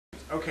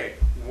Okay,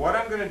 what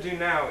I'm going to do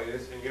now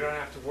is, and you don't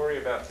have to worry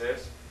about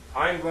this,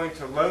 I'm going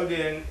to load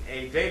in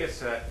a data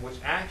set which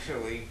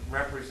actually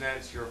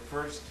represents your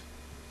first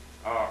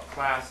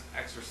class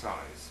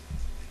exercise.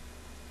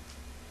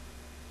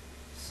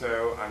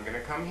 So I'm going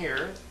to come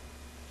here,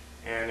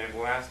 and it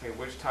will ask me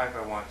which type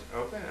I want to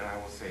open, and I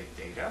will say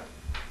data.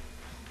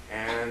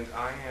 And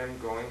I am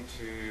going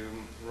to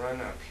run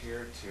up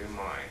here to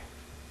my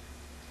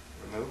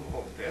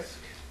removable disk,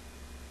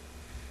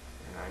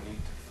 and I need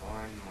to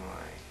find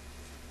my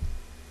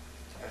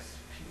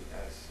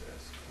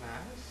SPSS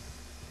class.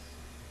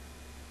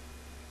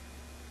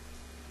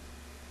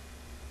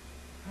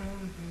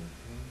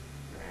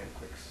 And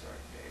quick start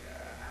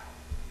data.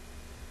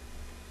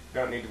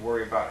 Don't need to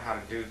worry about how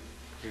to do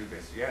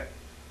this yet.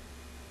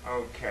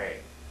 Okay.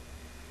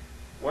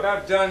 What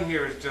I've done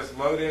here is just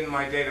load in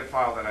my data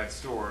file that I'd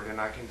stored, and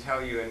I can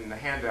tell you in the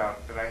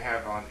handout that I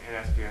have on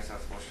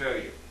SPSS will show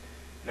you.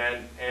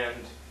 And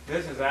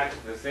this is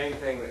actually the same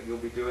thing that you'll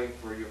be doing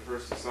for your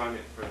first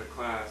assignment for the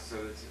class, so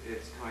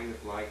it's kind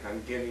of like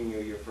I'm giving you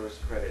your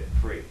first credit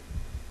free.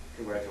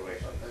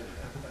 Congratulations.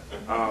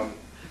 I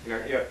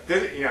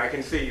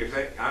can see you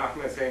saying, I'm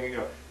not saying,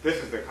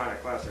 this is the kind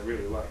of class I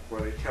really like,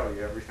 where they tell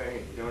you everything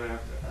and you don't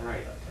have to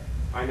write.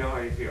 I know how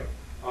you feel.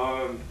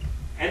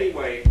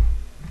 Anyway,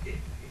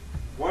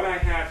 what I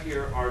have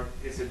here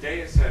is a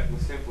data set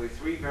with simply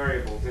 3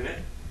 variables in it.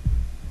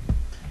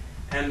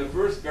 And the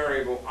first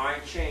variable I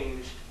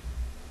changed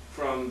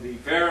from the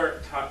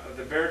var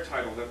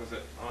title that was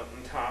on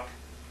top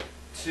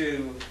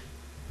to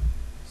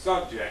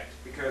subject,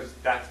 because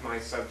that's my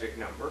subject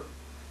number.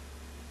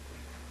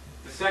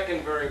 The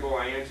second variable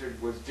I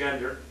entered was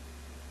gender,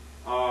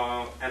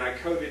 and I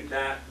coded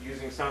that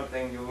using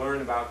something you'll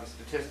learn about in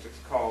statistics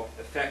called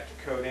effect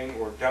coding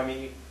or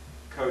dummy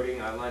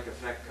coding. I like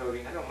effect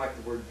coding. I don't like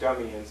the word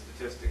dummy in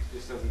statistics. It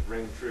just doesn't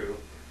ring true.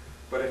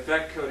 But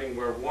effect coding,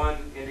 where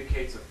 1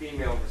 indicates a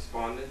female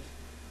respondent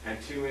and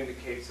 2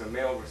 indicates a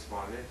male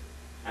respondent.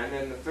 And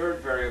then the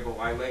third variable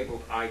I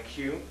labeled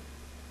IQ,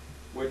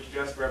 which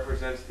just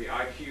represents the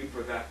IQ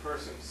for that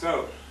person.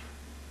 So,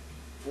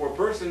 for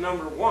person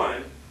number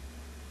 1,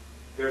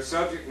 their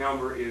subject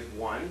number is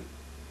 1.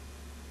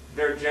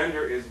 Their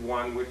gender is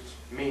 1, which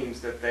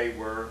means that they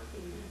were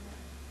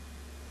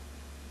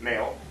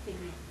male.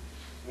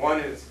 1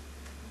 is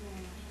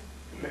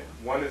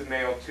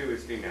male, 2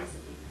 is female.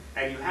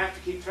 And you have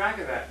to keep track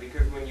of that,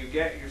 because when you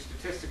get your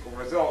statistical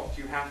results,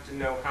 you have to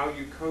know how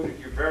you coded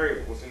your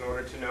variables in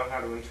order to know how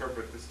to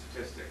interpret the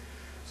statistic.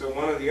 So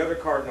one of the other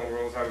cardinal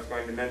rules I was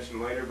going to mention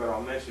later, but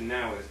I'll mention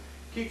now, is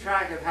keep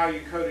track of how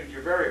you coded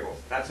your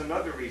variables. That's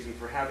another reason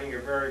for having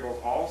your variables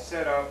all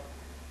set up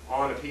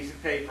on a piece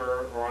of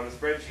paper or on a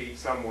spreadsheet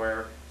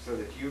somewhere, so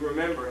that you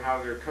remember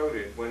how they're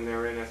coded when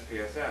they're in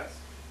SPSS.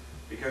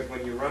 Because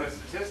when you run a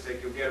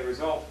statistic, you'll get a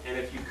result, and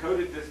if you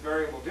coded this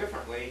variable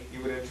differently,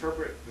 you would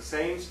interpret the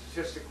same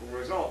statistical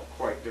result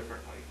quite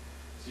differently.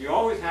 So you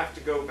always have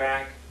to go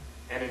back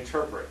and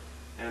interpret,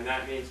 and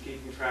that means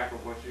keeping track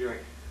of what you're doing.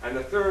 And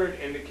the third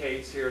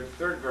indicates here, the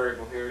third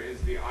variable here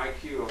is the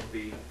IQ of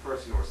the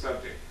person or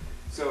subject.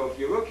 So if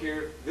you look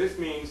here, this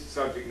means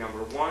subject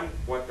number 1,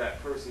 what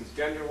that person's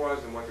gender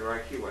was and what their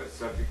IQ was.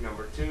 Subject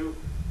number 2,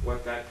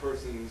 what that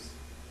person's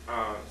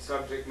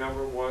subject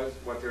number was,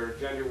 what their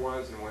gender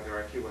was, and what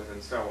their IQ was,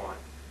 and so on.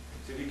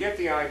 So you get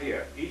the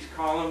idea. Each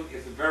column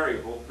is a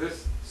variable.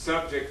 This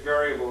subject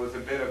variable is a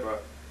bit of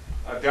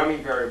a dummy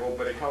variable,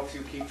 but it helps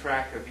you keep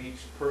track of each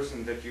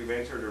person that you've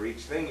entered or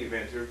each thing you've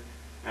entered.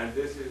 And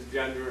this is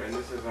gender, and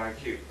this is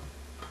IQ.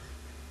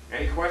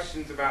 Any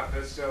questions about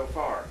this so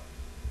far?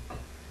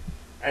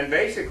 And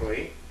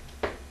basically,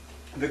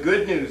 the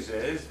good news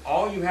is,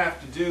 all you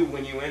have to do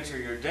when you enter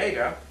your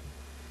data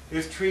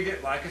is treat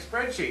it like a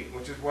spreadsheet,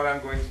 which is what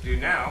I'm going to do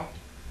now.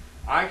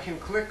 I can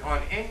click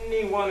on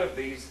any one of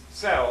these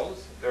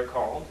cells, they're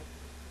called,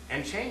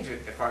 and change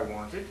it if I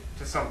wanted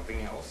to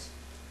something else,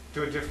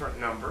 to a different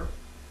number,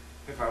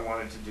 if I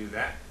wanted to do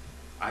that.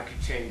 I could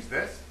change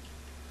this.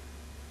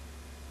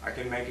 I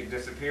can make it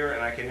disappear,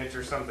 and I can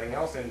enter something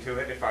else into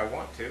it if I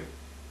want to,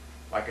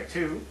 like a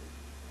 2.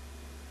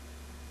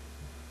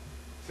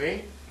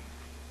 See?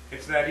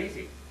 It's that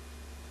easy.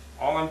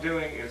 All I'm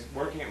doing is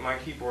working at my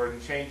keyboard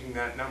and changing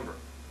that number.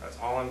 That's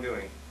all I'm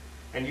doing.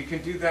 And you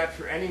can do that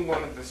for any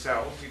one of the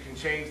cells. You can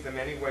change them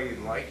any way you'd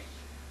like.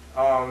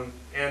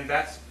 And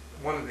that's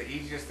one of the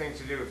easiest things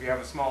to do if you have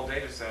a small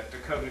data set. To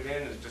code it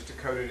in is just to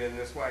code it in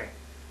this way.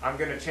 I'm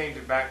going to change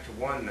it back to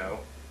 1 though,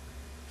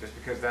 just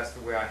because that's the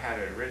way I had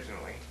it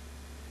originally.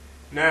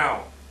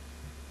 Now,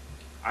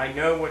 I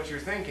know what you're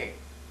thinking.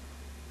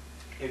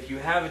 If you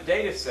have a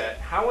data set,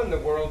 how in the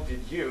world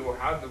did you, or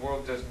how in the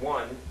world does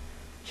one,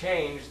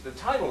 change the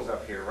titles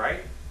up here,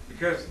 right?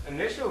 Because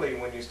initially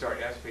when you start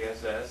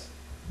SPSS,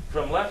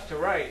 from left to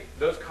right,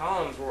 those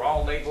columns were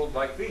all labeled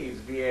like these,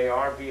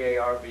 VAR,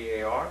 VAR,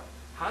 VAR.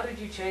 How did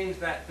you change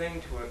that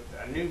thing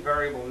to a new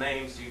variable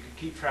name so you could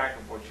keep track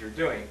of what you're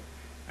doing?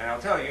 And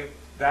I'll tell you,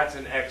 that's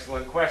an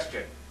excellent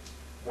question.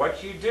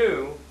 What you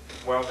do,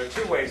 well, there are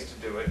 2 ways to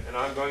do it, and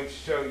I'm going to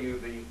show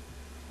you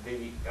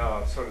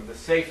sort of the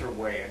safer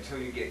way until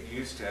you get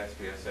used to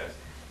SPSS.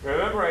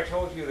 Remember I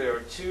told you there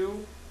are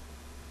two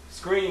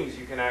screens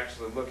you can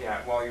actually look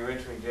at while you're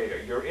entering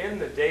data. You're in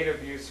the data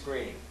view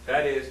screen.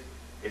 That is,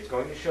 it's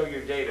going to show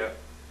your data,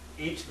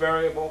 each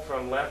variable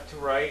from left to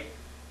right,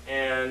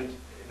 and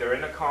they're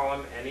in a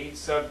column, and each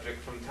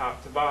subject from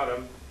top to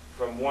bottom,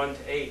 from 1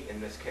 to 8 in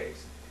this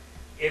case.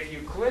 If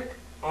you click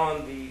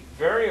on the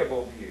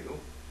variable view,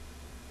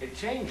 it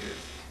changes.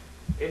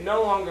 It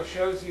no longer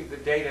shows you the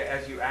data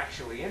as you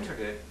actually entered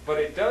it, but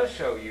it does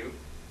show you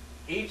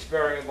each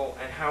variable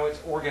and how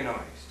it's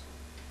organized.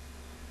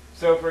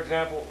 So for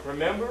example,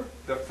 remember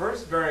the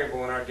first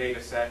variable in our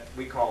data set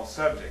we call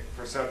subject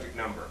for subject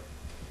number.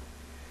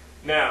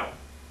 Now,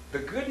 the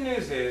good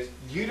news is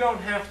you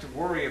don't have to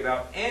worry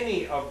about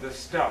any of the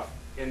stuff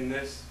in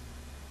this,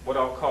 what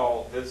I'll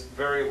call this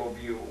variable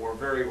view or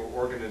variable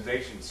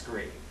organization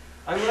screen,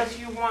 unless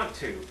you want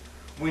to.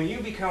 When you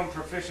become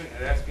proficient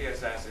at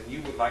SPSS and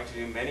you would like to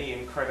do many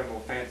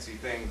incredible fancy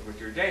things with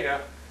your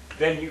data,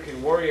 then you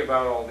can worry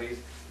about all these.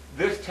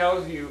 This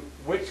tells you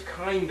which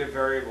kind of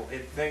variable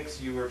it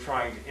thinks you are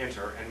trying to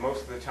enter, and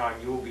most of the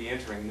time you will be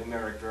entering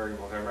numeric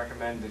variables. I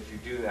recommend that you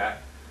do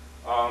that.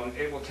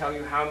 It will tell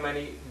you how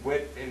many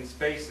width in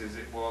spaces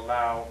it will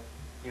allow,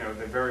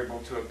 the variable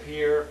to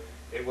appear.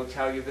 It will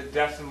tell you the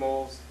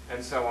decimals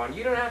and so on.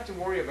 You don't have to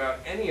worry about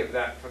any of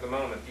that for the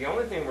moment. The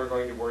only thing we're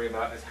going to worry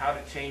about is how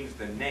to change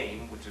the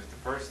name, which is the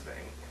first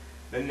thing,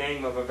 the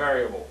name of a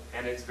variable,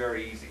 and it's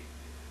very easy.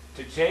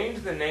 To change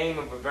the name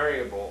of a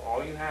variable,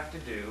 all you have to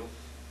do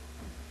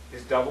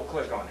is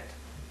double-click on it.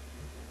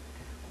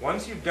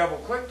 Once you've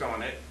double-clicked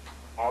on it,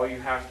 all you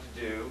have to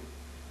do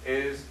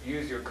is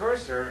use your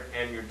cursor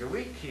and your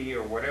delete key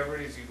or whatever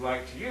it is you'd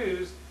like to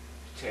use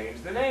to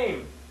change the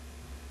name.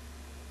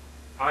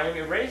 I am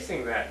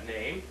erasing that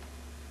name.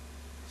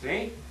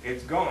 See?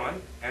 It's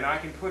gone, and I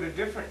can put a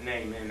different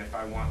name in if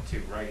I want to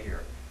right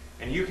here.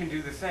 And you can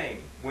do the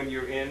same. When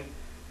you're in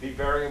the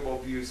variable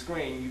view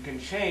screen, you can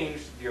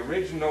change the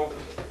original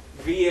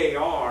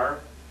VAR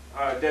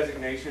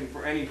designation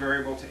for any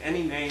variable to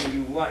any name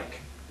you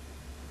like.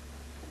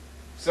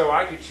 So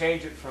I could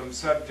change it from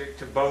subject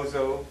to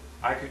bozo.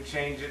 I could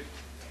change it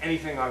to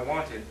anything I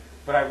wanted.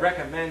 But I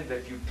recommend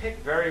that you pick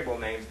variable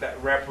names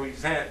that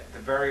represent the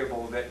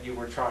variable that you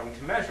were trying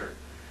to measure,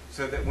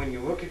 so that when you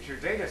look at your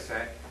data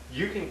set,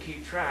 you can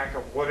keep track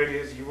of what it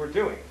is you were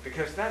doing.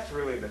 Because that's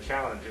really the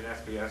challenge in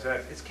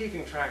SPSS. It's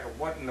keeping track of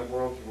what in the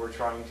world you were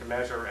trying to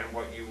measure and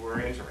what you were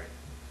entering.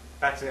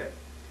 That's it.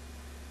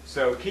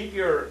 So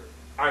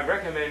I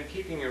recommend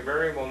keeping your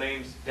variable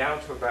names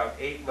down to about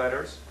 8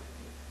 letters,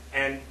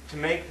 and to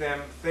make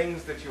them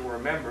things that you'll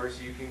remember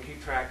so you can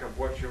keep track of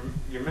what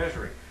you're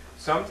measuring.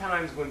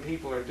 Sometimes when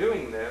people are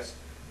doing this,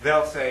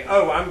 they'll say,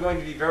 oh, I'm going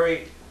to be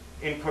very,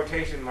 in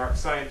quotation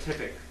marks,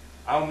 scientific.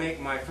 I'll make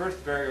my first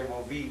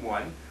variable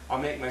V1. I'll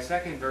make my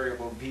second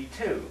variable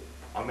V2.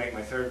 I'll make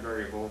my third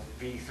variable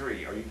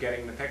V3. Are you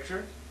getting the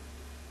picture?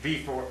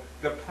 V4.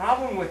 The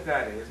problem with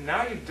that is,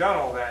 now you've done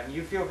all that and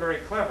you feel very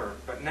clever,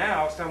 but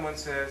now someone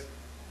says,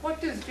 what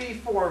does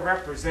V4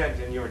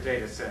 represent in your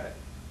data set?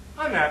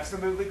 I'm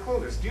absolutely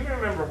clueless. Do you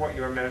remember what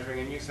you were measuring?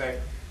 And you say,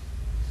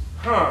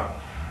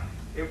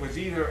 it was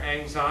either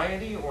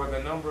anxiety or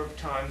the number of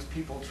times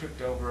people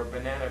tripped over a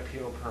banana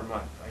peel per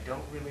month. I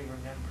don't really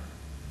remember.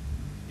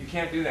 You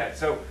can't do that.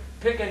 So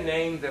pick a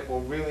name that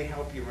will really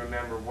help you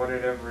remember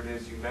whatever it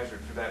is you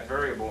measured for that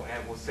variable,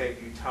 and it will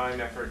save you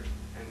time, effort,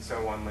 and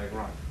so on later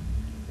on.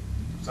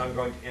 So I'm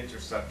going to enter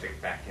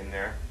subject back in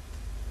there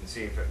and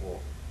see if it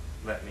will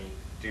let me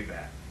do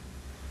that.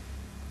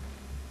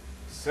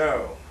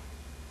 So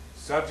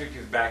subject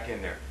is back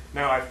in there.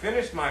 Now I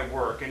finished my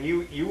work, and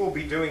you will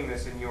be doing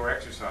this in your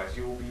exercise.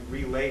 You will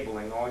be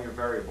relabeling all your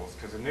variables,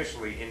 because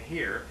initially in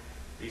here,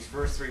 these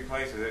first 3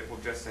 places, it will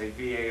just say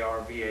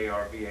VAR,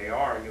 VAR,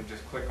 VAR, and you'll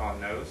just click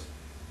on those,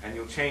 and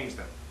you'll change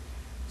them.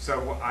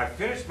 So I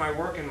finished my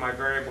work in my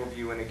variable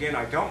view, and again,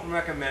 I don't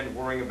recommend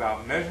worrying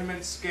about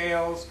measurement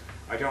scales.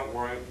 I don't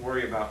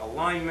worry about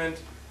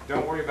alignment.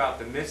 Don't worry about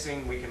the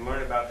missing. We can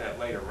learn about that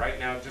later. Right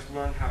now, just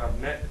learn how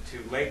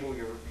to label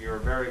your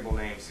variable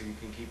names so you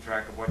can keep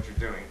track of what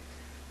you're doing.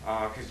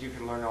 Because you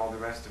can learn all the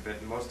rest of it,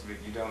 and most of it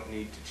you don't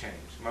need to change.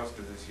 Most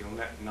of this you'll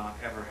not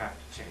ever have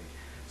to change.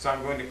 So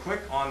I'm going to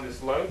click on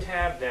this low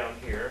tab down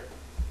here.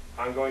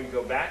 I'm going to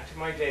go back to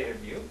my data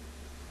view.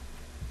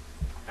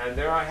 And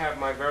there I have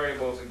my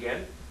variables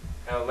again,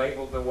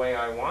 labeled the way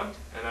I want,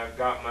 and I've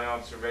got my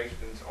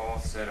observations all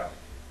set up.